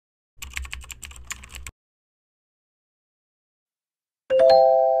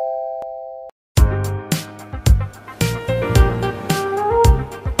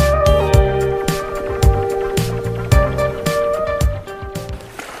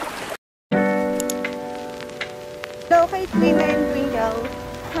kay Trina and Twinkle.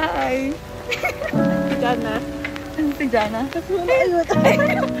 Hi! Si Jana. Si Jana. Ayun.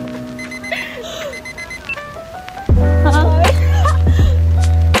 Hi!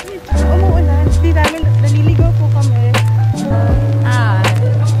 Umuulan. Di namin, naliligaw po kami. Hi!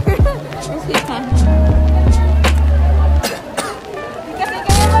 Si Jana. Kasi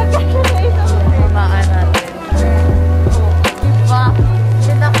kayo magkakaisa mo. Mamaan natin. Diba?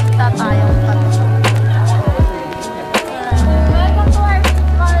 Pinakita tayong tatlo. Welcome to our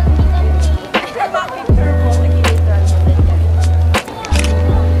small picture mo.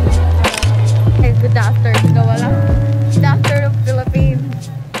 Hey, good afternoon. Wala. Good afternoon, Philippines.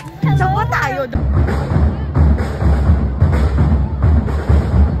 Saan ba tayo?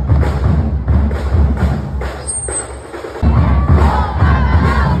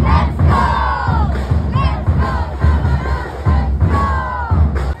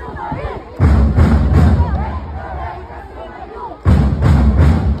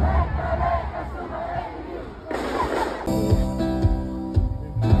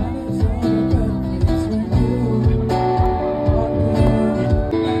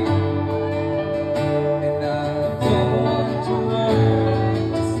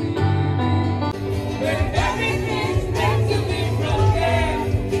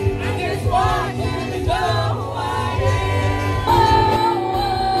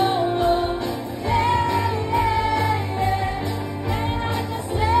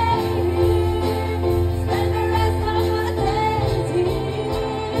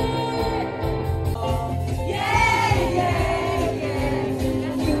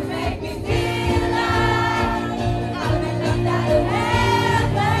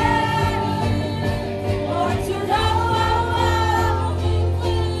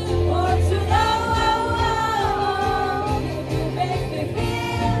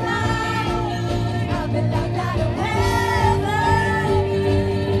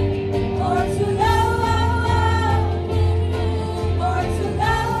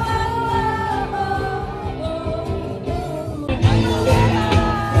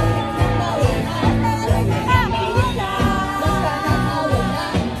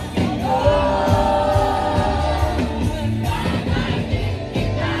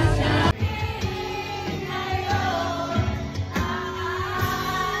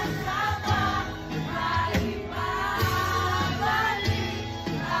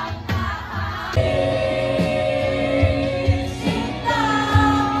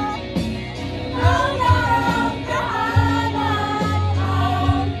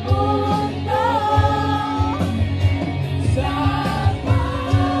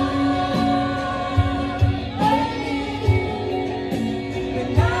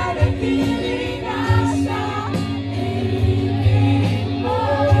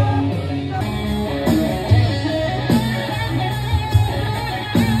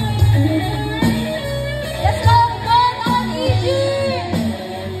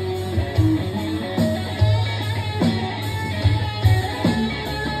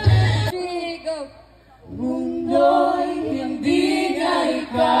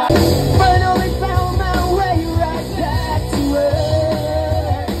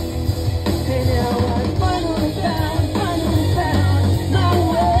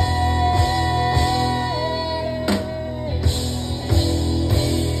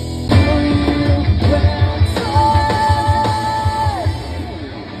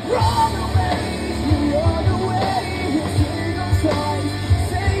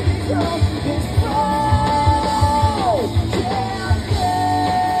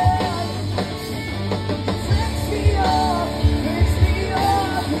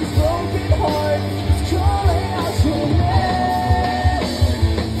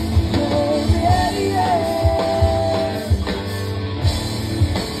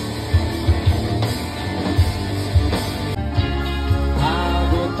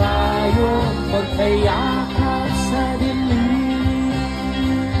 Magkayakap sa dilim.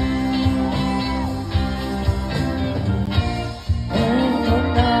 Ito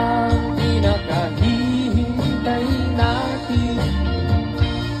na ang pinakahihintay natin.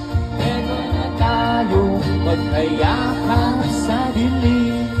 Ito na tayo magkayakap sa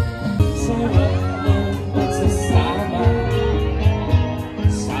dilim. Sarap ng pagsasama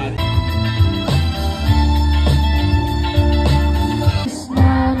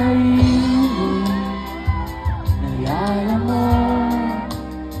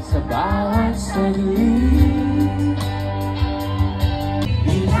sa bawat saglit.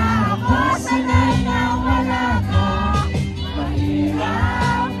 Di na ako sanay na wala ka.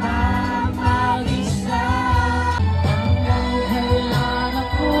 Mahirap na mag-isa. Hanggang kailan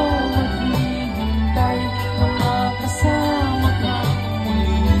ako maghihintay na makasama.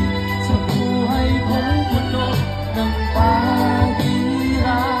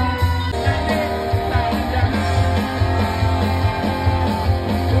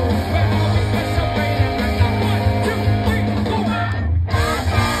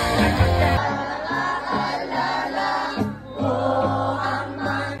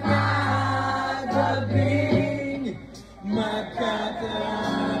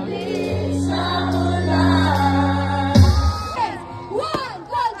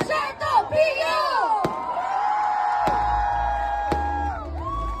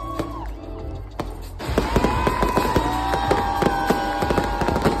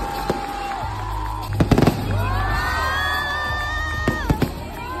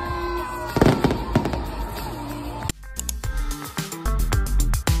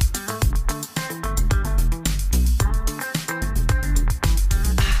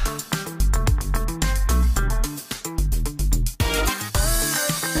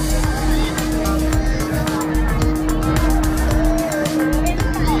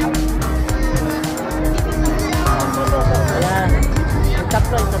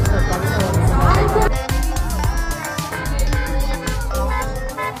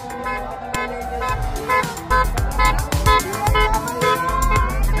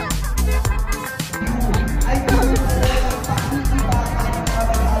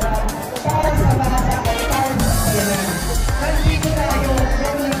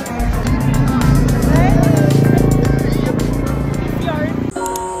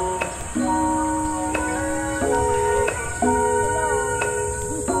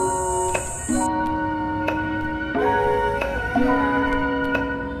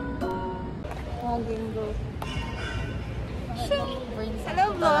 Hello,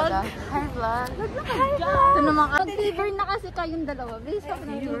 vlog! Hi, vlog! Ito naman ka. Mag-favor na kasi kayong dalawa. Bilis ka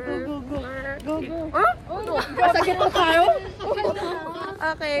na. Go. Sakit mo tayo?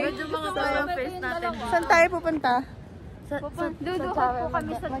 Okay. Medyo mga parang face natin. Saan tayo pupunta? Duduhan po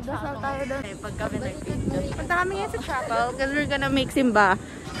kami sa Magdasal tayo doon. Pag kami nag-picture. Punta kami ngayon sa chapel because we're gonna make simba.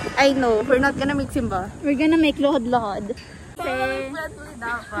 I know, we're not gonna make simba. We're gonna make lohod-lohod. Friendly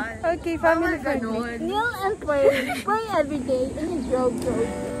dapat. Okay, family friendly. Kneel and pray. Pray every day and you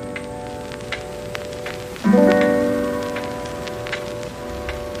grow.